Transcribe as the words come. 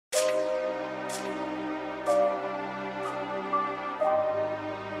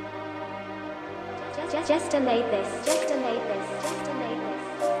Jester made this, Jester made this, Jester made this.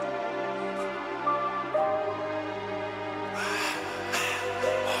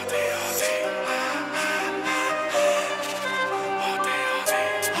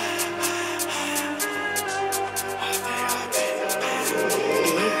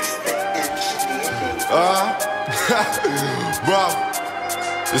 Bruv,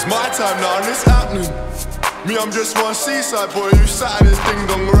 it's my time now and it's happening. Me, I'm just one seaside boy who sat in his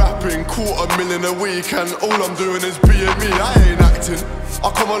ding-dong rapping. $250,000 a week and all I'm doing is being me, I ain't acting.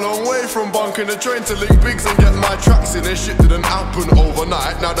 I come a long way from bunking the train to link Biggz and get my tracks in. This shit didn't happen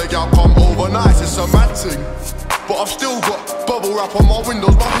overnight, now the gal come overnight, it's a mad thing. But I've still got bubble wrap on my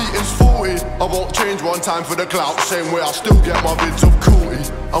windows, my heating's 40. I won't change one time for the clout, same way I still get my vids of Cauty.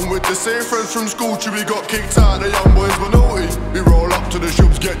 I'm with the same friends from school till we got kicked out, the young boys were naughty. We roll up to the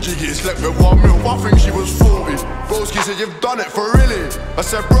shubs, get jiggy, slept with one milf, I think she was 40. Broski said, you've done it for really? I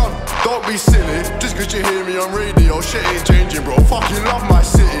said, bruv, don't be silly. Just cause you hear me on radio, shit ain't changing, bro. Fucking love my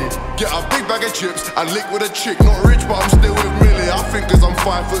city. Get a big bag of chips and lick with a chick. Not rich, but I'm still with Millie. I think cause I'm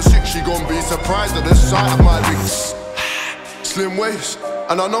 5'6", she gon' be surprised at the sight of my big slim waist.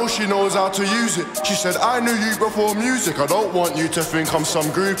 And I know she knows how to use it. She said, I knew you before music. I don't want you to think I'm some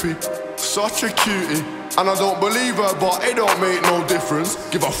groupie. Such a cutie. And I don't believe her, but it don't make no difference.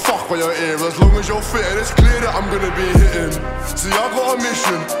 Give a fuck where you're here, as long as you're fitting. It's clear that I'm gonna be hitting. See, I got a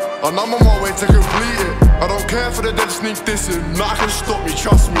mission, and I'm on my way to complete it. I don't care for the dead sneak dissing. Nothing can stop me,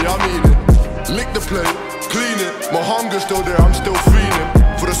 trust me, I mean it. Lick the plate, clean it. My hunger's still there, I'm still feeling.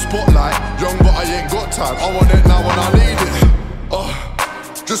 For the spotlight, young but I ain't got time. I want it now when I need it.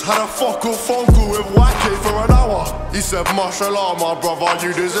 Just had a phone call with YK for an hour. He said, mashallah, my brother,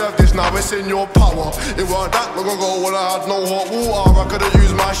 you deserve this, now it's in your power. It weren't that long ago when I had no hot water, I could've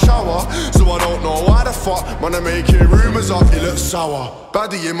used my shower. So I don't know why the fuck, man, I'm making rumours up, it looks sour.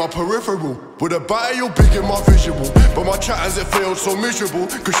 Baddie in my peripheral, with a batter you're big in my visual. But my chat has it failed so miserable,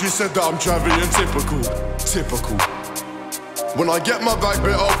 cause she said that I'm travelling typical. When I get my back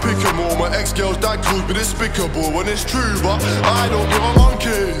bit, I'll pick 'em all. My ex-girl's dad calls me despicable when it's true, but I don't give a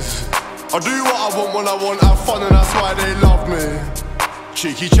monkeys. I do what I want when I want, have fun, and that's why they love me.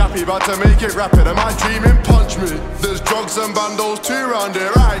 Cheeky chappy about to make it rapid, am I dreaming? Punch me. There's drugs and bandos too round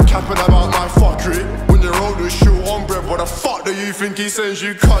here, I ain't capping about my fuckery. When you're older, short on bread, what the fuck do you think he sends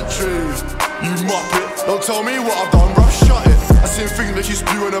you country? You muppet, don't tell me what I've done, bruh, shut it. I seen things make you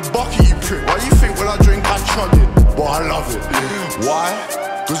spew in a bucket, you prick. Why you think when I drink I chug it? But I love it. Why?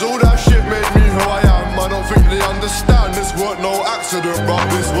 Cause all that shit made me who I am. I don't think they understand. This weren't no accident, but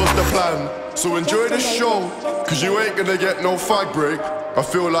this was the plan. So enjoy the show, cause you ain't gonna get no fag break. I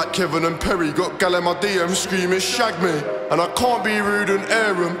feel like Kevin and Perry got gal in my DM screaming shag me. And I can't be rude and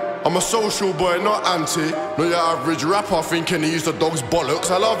air 'em. I'm a social boy, not anti. No, your average rapper thinking he used the dog's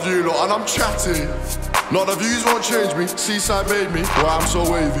bollocks. I love you lot and I'm chatty. Not the views won't change me, seaside made me, why I'm so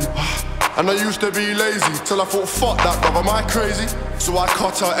wavy. And I used to be lazy, till I thought fuck that bruv, am I crazy? So I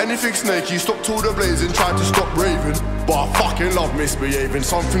cut out anything snaky, stopped all the blazing, tried to stop raving. But I fucking love misbehaving,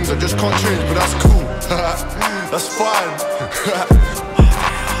 some things I just can't change, but that's cool. That's fine.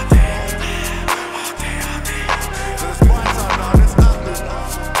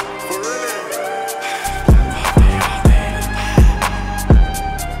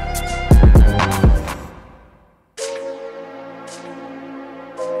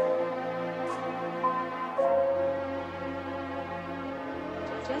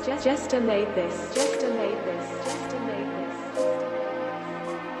 Jester made this, Jester made this, Jester made this.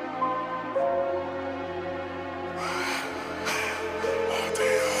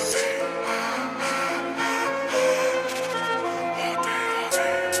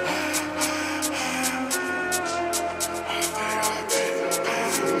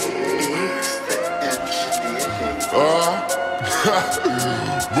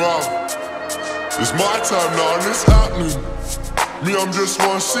 Bruv, it's my time now and it's happening. Me, I'm just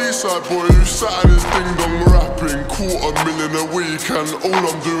one seaside boy who sat in his ding-dong rapping. $250,000 a week and all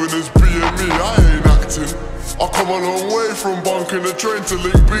I'm doing is being me, I ain't acting. I come a long way from bunking the train to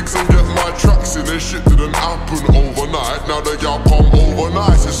link Biggz and get my tracks in. This shit didn't happen overnight, now the gal come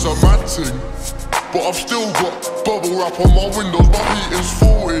overnight, it's a mad thing. But I've still got bubble wrap on my windows, my heating's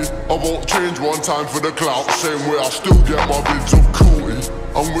 40. I won't change one time for the clout, same way I still get my vids of Cauty.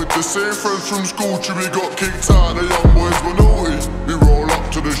 I'm with the same friends from school till we got kicked out, the young boys were naughty. We roll up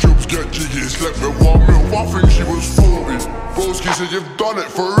to the shubs, get jiggy, slept with one milf, I think she was 40. Broski said, you've done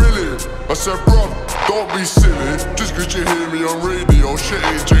it for really? I said, bruv, don't be silly. Just cause you hear me on radio, shit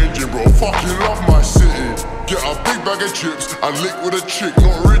ain't changing, bro. Fucking love my city. Get a big bag of chips and lick with a chick.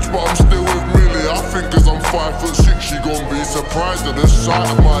 Not rich, but I'm still with me. I think cause I'm 5'6", she gon' be surprised at the sight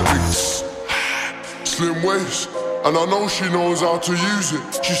of my big slim waist. And I know she knows how to use it.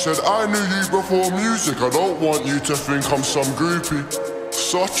 She said, I knew you before music. I don't want you to think I'm some groupie.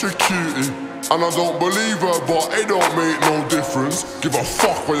 Such a cutie. And I don't believe her, but it don't make no difference. Give a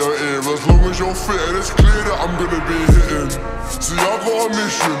fuck for your ear, as long as you're fitting. It's clear that I'm gonna be hitting. See, I got a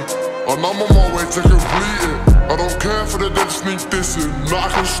mission, and I'm on my way to complete it. I don't care for the dead sneak dissing.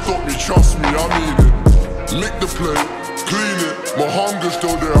 Nothing can stop me, trust me, I mean it. Lick the plate, clean it. My hunger's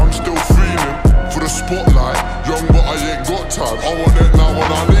still there, I'm still feeling. For the spotlight, young but I ain't got time. I want it now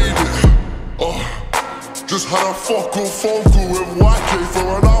when I need it. Just had a phone call with YK for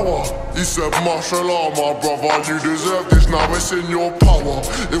an hour. He said, mashallah, my brother, you deserve this, now it's in your power.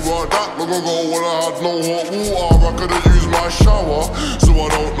 It weren't that long ago when I had no hot water, I couldn't use my shower. So I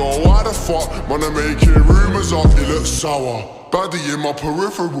don't know why the fuck, man, I'm making rumours up, you look sour. Baddie in my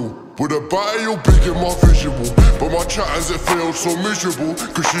peripheral, with a body all big in my visual. But my chat as it failed so miserable,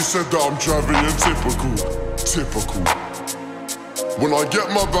 cause she said that I'm travelling typical. When I get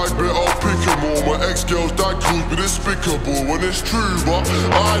my bag bit, I'll pick 'em all. My ex-girl's dad calls me despicable. When it's true, but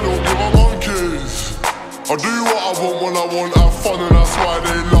I don't give a monkeys. I do what I want when I want, have fun, and that's why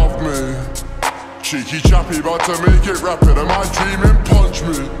they love me. Cheeky chappy, about to make it rapid. Am I dreaming? Punch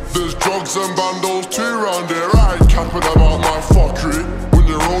me. There's drugs and bandos too round here. I ain't capping about my fuckery. When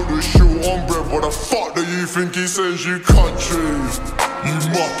you roll the shoe on bread, what the fuck do you think he says, you country? You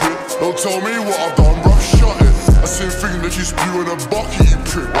muppet, don't tell me what I've done, bruv, shut it. I seen things that you spew in a bucket, you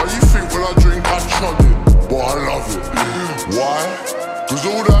prick. Why you think when I drink I chug it? But I love it. Why? Cause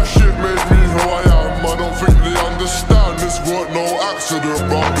all that shit made me who I am. I don't think they understand. This weren't no accident,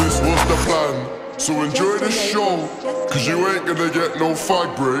 but this was the plan. So enjoy the show, cause you ain't gonna get no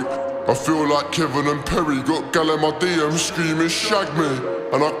fag break. I feel like Kevin and Perry got gal in my DM screaming shag me.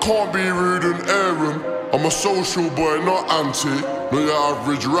 And I can't be rude and air 'em. I'm a social boy, not anti. No, your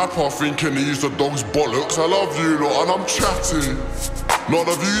average rapper thinking he used the dog's bollocks. I love you lot and I'm chatty. Not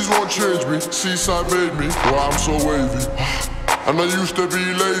the views won't change me, seaside made me, why I'm so wavy. And I used to be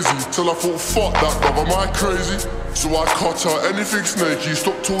lazy, till I thought fuck that bruv, am I crazy? So I cut out anything snaky,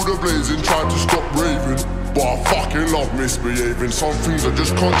 stopped all the blazing, tried to stop raving. But I fucking love misbehaving, some things I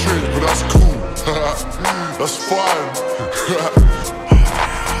just can't change, but that's cool. That's fine.